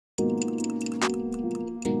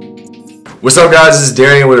What's up, guys? This is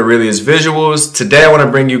Darian with Aurelius Visuals. Today I want to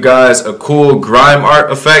bring you guys a cool grime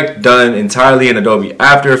art effect done entirely in Adobe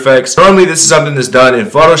After Effects. Normally this is something that's done in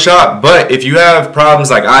Photoshop, but if you have problems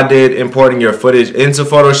like I did importing your footage into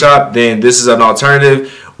Photoshop, then this is an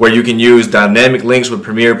alternative where you can use dynamic links with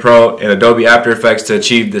Premiere Pro and Adobe After Effects to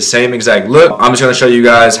achieve the same exact look. I'm just going to show you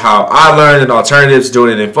guys how I learned an alternative to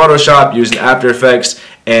doing it in Photoshop using After Effects,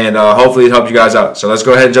 and hopefully it helped you guys out. So let's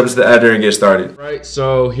go ahead and jump to the editor and get started. All right,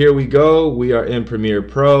 so here we go. We are in Premiere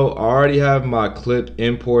Pro. I already have my clip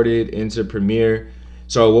imported into Premiere.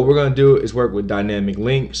 So what we're going to do is work with dynamic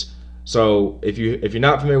links. So if you're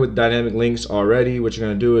not familiar with dynamic links already, what you're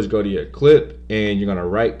going to do is go to your clip and you're going to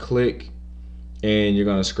right click and you're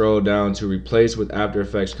going to scroll down to replace with After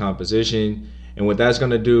Effects composition. And what that's going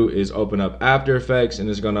to do is open up After Effects, and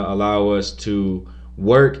it's going to allow us to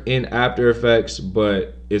work in After Effects,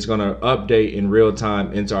 but it's going to update in real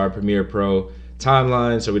time into our Premiere Pro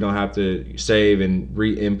timeline, so we don't have to save and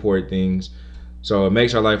re-import things. So it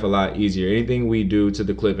makes our life a lot easier. Anything we do to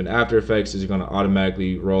the clip in After Effects is going to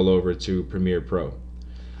automatically roll over to Premiere Pro.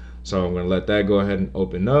 So I'm going to let that go ahead and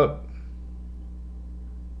open up.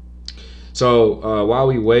 So while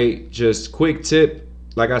we wait, just quick tip,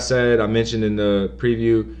 like I said, I mentioned in the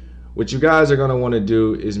preview, what you guys are going to want to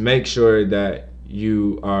do is make sure that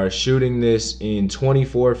you are shooting this in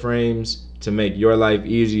 24 frames to make your life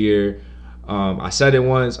easier. I said it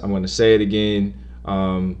once, I'm going to say it again.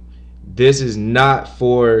 This is not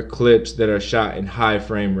for clips that are shot in high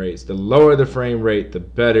frame rates. The lower the frame rate, the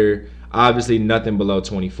better. Obviously nothing below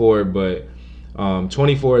 24, but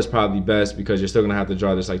 24 is probably best because you're still gonna have to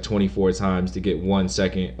draw this like 24 times to get 1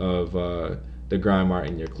 second of the grime art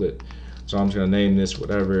in your clip. So I'm just gonna name this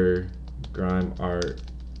whatever, grime art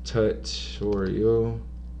tutorial.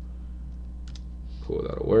 Cool,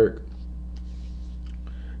 that'll work.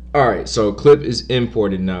 All right, so clip is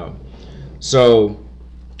imported now. So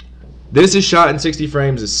this is shot in 60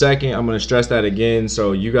 frames a second. I'm going to stress that again,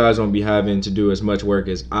 so you guys won't be having to do as much work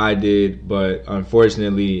as I did, but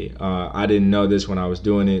unfortunately I didn't know this when I was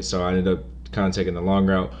doing it, so I ended up kind of taking the long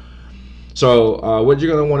route. So what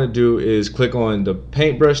you're going to want to do is click on the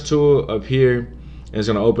paintbrush tool up here, and it's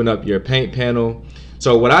going to open up your paint panel.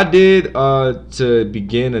 So what I did to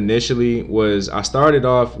begin initially was I started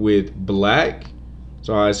off with black.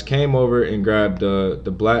 So I just came over and grabbed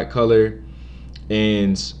the black color,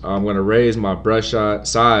 and I'm going to raise my brush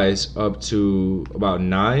size up to about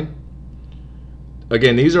 9.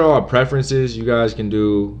 Again, these are all preferences. You guys can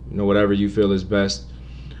do whatever you feel is best.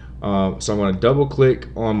 So I'm going to double click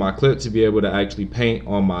on my clip to be able to actually paint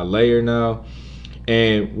on my layer now.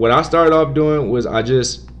 And what I started off doing was I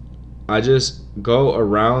just go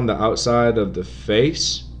around the outside of the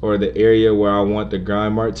face, or the area where I want the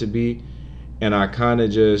grime art to be, and I kind of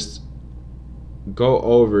just go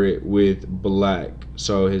over it with black.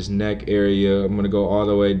 So his neck area, I'm gonna go all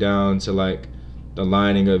the way down to like the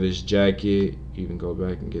lining of his jacket. Even go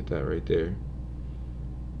back and get that right there.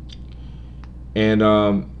 And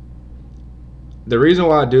the reason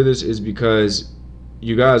why I do this is because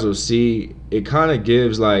you guys will see it kind of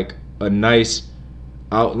gives like a nice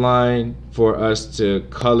outline for us to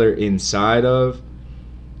color inside of,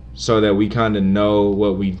 so that we kind of know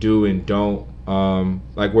what we do and don't,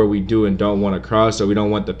 like where we do and don't want to cross. So we don't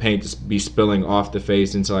want the paint to be spilling off the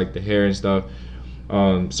face into like the hair and stuff.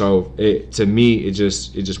 So to me it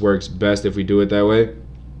just works best if we do it that way.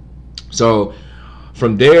 So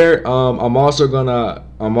from there, I'm also gonna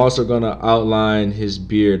outline his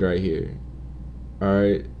beard right here. All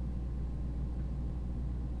right,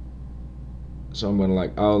 so I'm gonna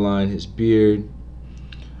like outline his beard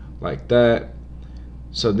like that.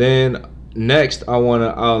 So then next I want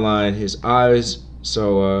to outline his eyes.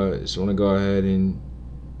 So just want to go ahead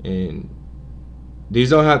and these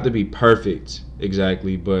don't have to be perfect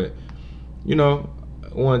exactly, but I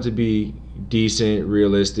want it to be decent,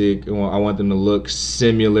 realistic. I want them to look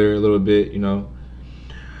similar a little bit, so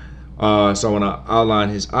I want to outline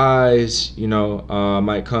his eyes. I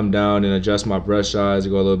might come down and adjust my brush size to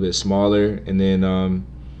go a little bit smaller, and then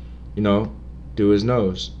do his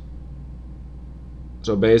nose.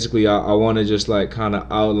 So basically I want to just like kind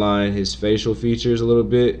of outline his facial features a little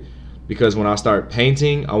bit, because when I start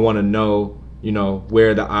painting I want to know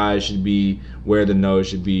where the eyes should be, where the nose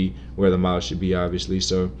should be, where the mouth should be, obviously.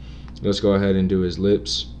 So let's go ahead and do his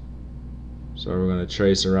lips. So we're going to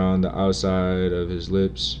trace around the outside of his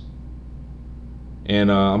lips.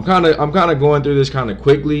 And I'm kind of going through this kind of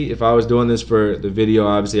quickly. If I was doing this for the video,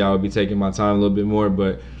 obviously I would be taking my time a little bit more,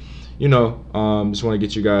 but just want to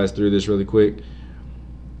get you guys through this really quick.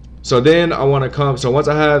 So then I want to so once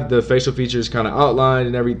I have the facial features kind of outlined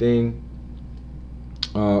and everything,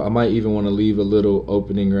 I might even want to leave a little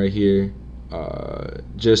opening right here,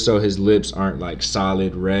 just so his lips aren't like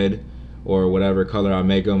solid red or whatever color I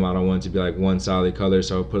make them. I don't want it to be like one solid color,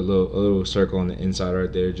 so I'll put a little circle on the inside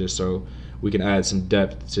right there, just so we can add some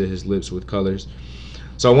depth to his lips with colors.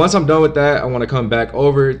 So once I'm done with that, I want to come back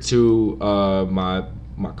over to my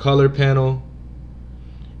color panel,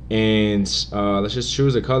 and let's just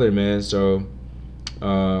choose a color, man. So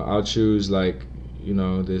I'll choose, like, you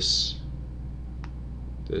know, this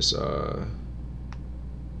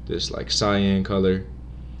like cyan color,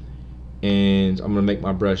 and I'm gonna make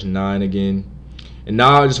my brush 9 again. And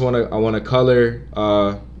now I want to color.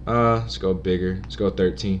 Let's go bigger. Let's go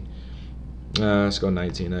 13. Let's go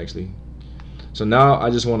 19 actually. So now I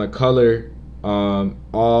just want to color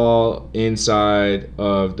all inside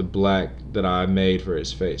of the black that I made for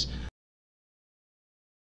his face.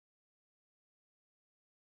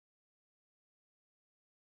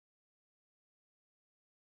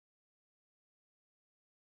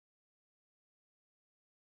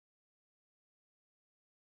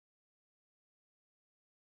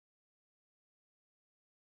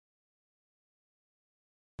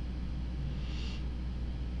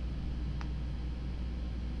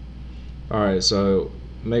 All right, so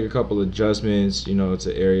make a couple adjustments, you know,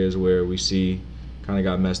 to areas where we see kind of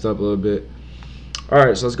got messed up a little bit. All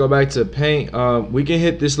right, so let's go back to paint. We can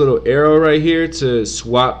hit this little arrow right here to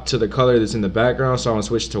swap to the color that's in the background. So I'm gonna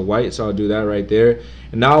switch to white, so I'll do that right there.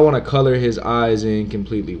 And now I wanna color his eyes in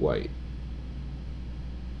completely white.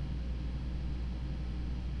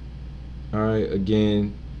 All right,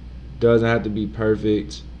 again, doesn't have to be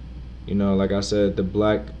perfect. You know, like I said, the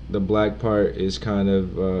black part is kind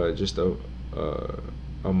of just a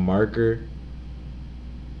marker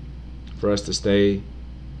for us to stay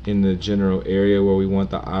in the general area where we want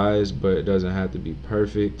the eyes, but it doesn't have to be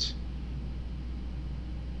perfect.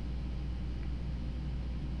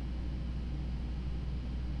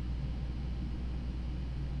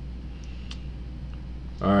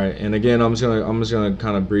 All right, and again, I'm just gonna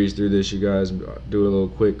kind of breeze through this, you guys. Do a little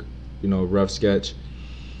quick, you know, rough sketch.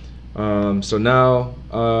 So now,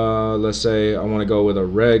 let's say I want to go with a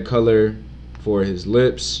red color for his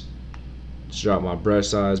lips. Just drop my brush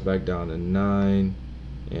size back down to 9,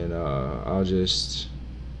 and I'll just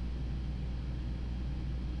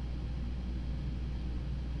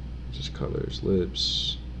color his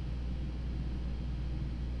lips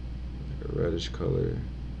like a reddish color.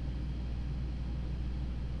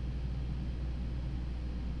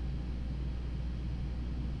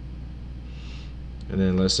 And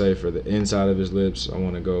then let's say for the inside of his lips, I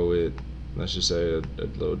want to go with, let's just say, a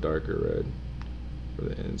little darker red for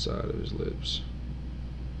the inside of his lips.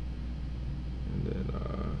 And then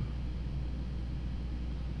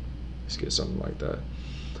let's get something like that.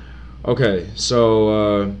 Okay,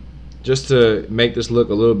 so just to make this look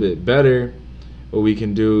a little bit better, what we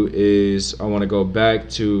can do is I want to go back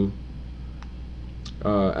to,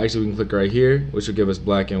 actually we can click right here, which will give us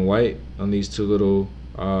black and white on these two little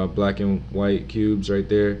black and white cubes right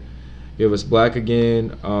there. Give us black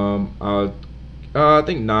again. I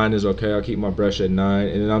think 9 is okay. I'll keep my brush at 9,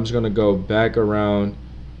 and then I'm just gonna go back around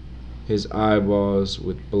his eyeballs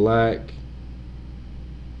with black.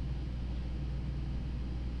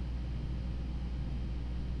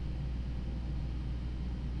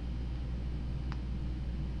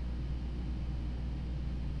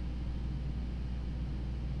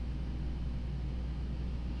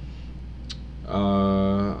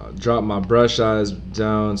 Drop my brush size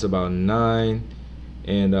down to about 9,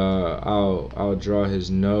 and I'll draw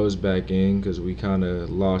his nose back in because we kind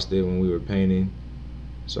of lost it when we were painting.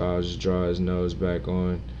 So I'll just draw his nose back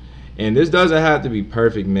on. And this doesn't have to be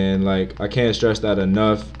perfect, man. Like, I can't stress that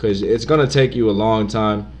enough because it's gonna take you a long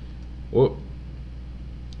time. Whoop.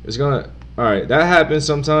 It's gonna. All right, that happens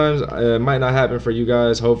sometimes. It might not happen for you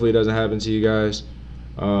guys. Hopefully, it doesn't happen to you guys.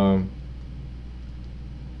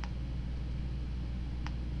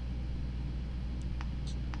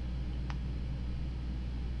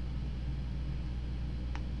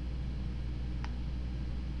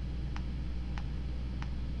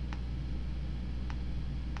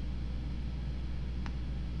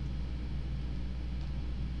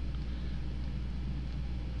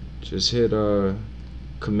 Just hit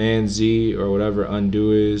Command Z or whatever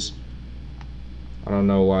undo is. I don't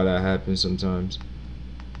know why that happens sometimes.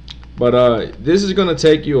 But this is gonna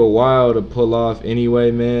take you a while to pull off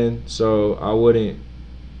anyway, man. So I wouldn't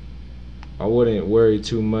worry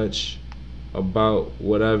too much about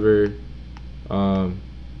whatever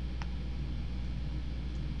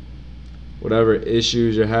whatever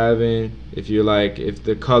issues you're having. If you're like, if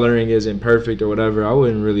the coloring isn't perfect or whatever, I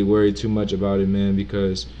wouldn't really worry too much about it, man,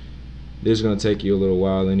 because This is going to take you a little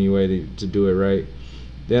while anyway to do it right.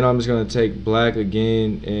 Then I'm just going to take black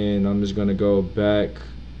again, and I'm just going to go back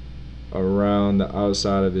around the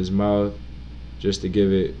outside of his mouth just to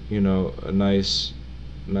give it, you know, a nice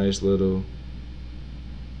little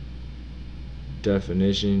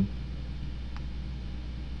definition.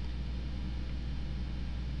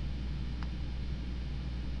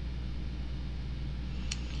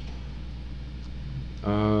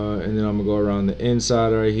 And then I'm gonna go around the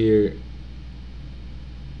inside right here.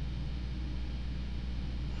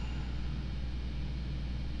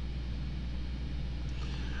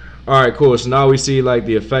 Alright, cool. So now we see like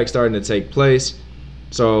the effect starting to take place.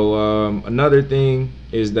 So another thing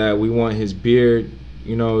is that we want his beard,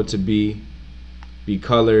 you know, to be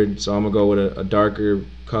colored. So I'm gonna go with a darker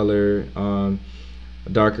color, a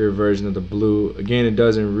darker version of the blue. Again, it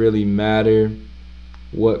doesn't really matter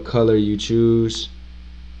what color you choose.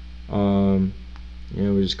 You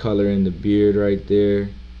know, we just color in the beard right there,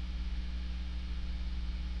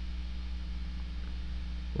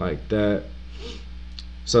 like that.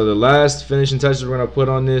 So the last finishing touches we're gonna put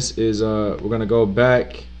on this is we're gonna go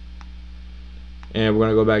back, and we're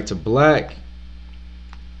gonna go back to black.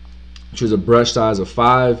 Choose a brush size of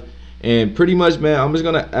 5, and pretty much, man, I'm just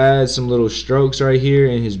gonna add some little strokes right here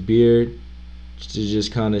in his beard to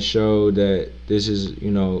just kind of show that this is,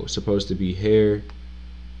 you know, supposed to be hair.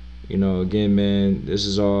 You know, again, man, this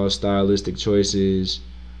is all stylistic choices.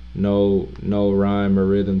 No rhyme or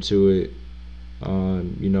rhythm to it.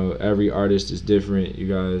 You know, every artist is different. You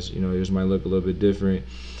guys, you know, yours might look a little bit different.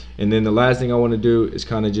 And then the last thing I want to do is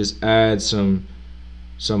kind of just add some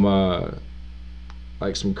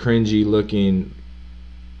like some cringy looking,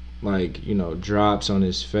 like, you know, drops on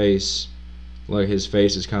his face. Like his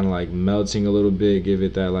face is kind of like melting a little bit, give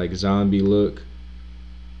it that like zombie look.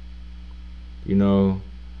 You know,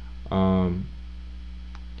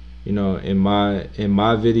 you know, in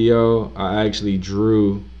my video, I actually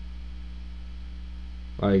drew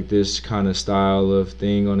like this kind of style of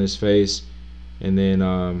thing on his face, and then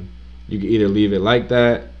you can either leave it like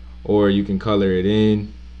that or you can color it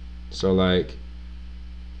in. So like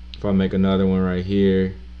if I make another one right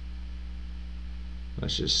here,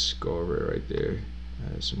 let's just go over it right there,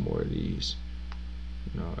 add some more of these,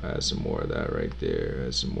 you know, add some more of that right there,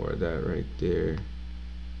 add some more of that right there.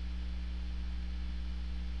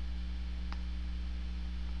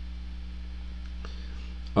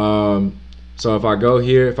 So if I go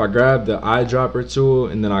here, if I grab the eyedropper tool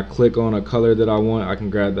and then I click on a color that I want, I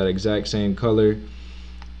can grab that exact same color.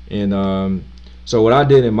 And so what I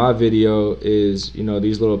did in my video is, you know,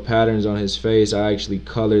 these little patterns on his face, I actually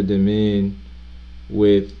colored them in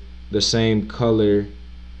with the same color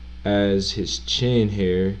as his chin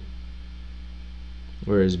hair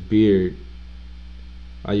or his beard.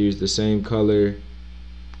 I used the same color,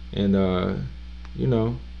 and you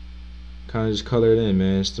know, kind of just color it in,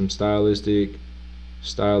 man. Some stylistic,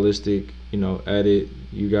 you know, edit.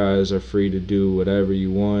 You guys are free to do whatever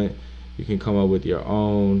you want. You can come up with your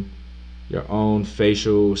own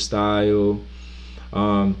facial style.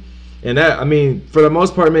 And that, I mean, for the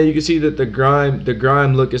most part, man, you can see that the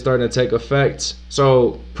grime look is starting to take effect.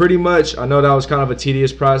 So pretty much, I know that was kind of a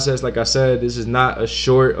tedious process. Like I said, this is not a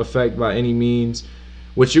short effect by any means.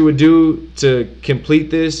 What you would do to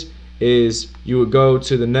complete this is you would go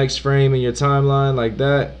to the next frame in your timeline like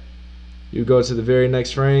that. You go to the very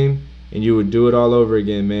next frame and you would do it all over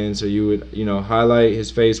again, man. So you would, you know, highlight his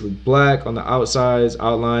face with black on the outsides,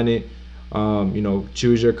 outline it, you know,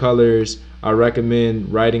 choose your colors. I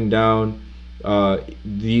recommend writing down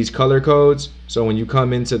these color codes, so when you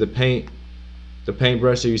come into the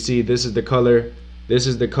paintbrush, so you see this is the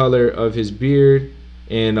color of his beard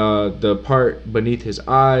and the part beneath his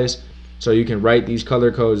eyes. So you can write these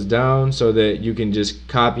color codes down so that you can just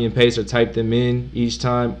copy and paste or type them in each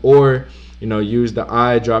time, or, you know, use the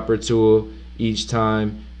eyedropper tool each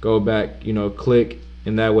time, go back, you know, click,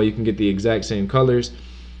 and that way you can get the exact same colors.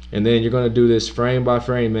 And then you're going to do this frame by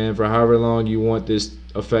frame, man, for however long you want this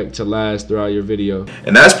effect to last throughout your video.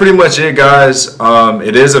 And that's pretty much it, guys.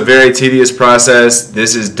 It is a very tedious process.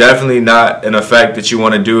 This is definitely not an effect that you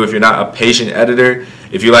want to do if you're not a patient editor.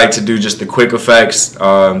 If you like to do just the quick effects,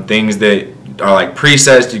 things that are like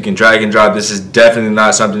presets you can drag and drop, this is definitely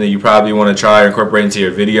not something that you probably want to try or incorporate into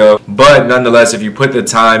your video. But nonetheless, if you put the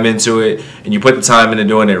time into it and you put the time into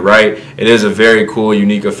doing it right, it is a very cool,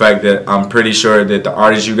 unique effect that I'm pretty sure that the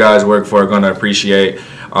artists you guys work for are going to appreciate.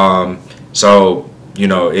 So, you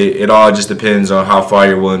know, it all just depends on how far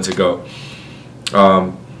you're willing to go.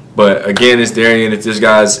 But again, it's Darian. If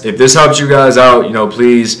this helps you guys out, you know,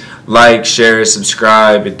 please like, share,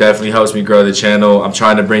 subscribe. It definitely helps me grow the channel. I'm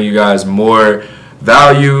trying to bring you guys more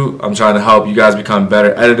value. I'm trying to help you guys become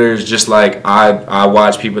better editors, just like I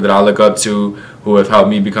watch people that I look up to who have helped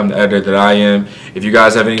me become the editor that I am. If you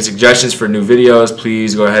guys have any suggestions for new videos,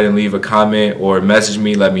 please go ahead and leave a comment or message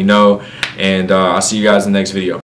me, let me know, and I'll see you guys in the next video.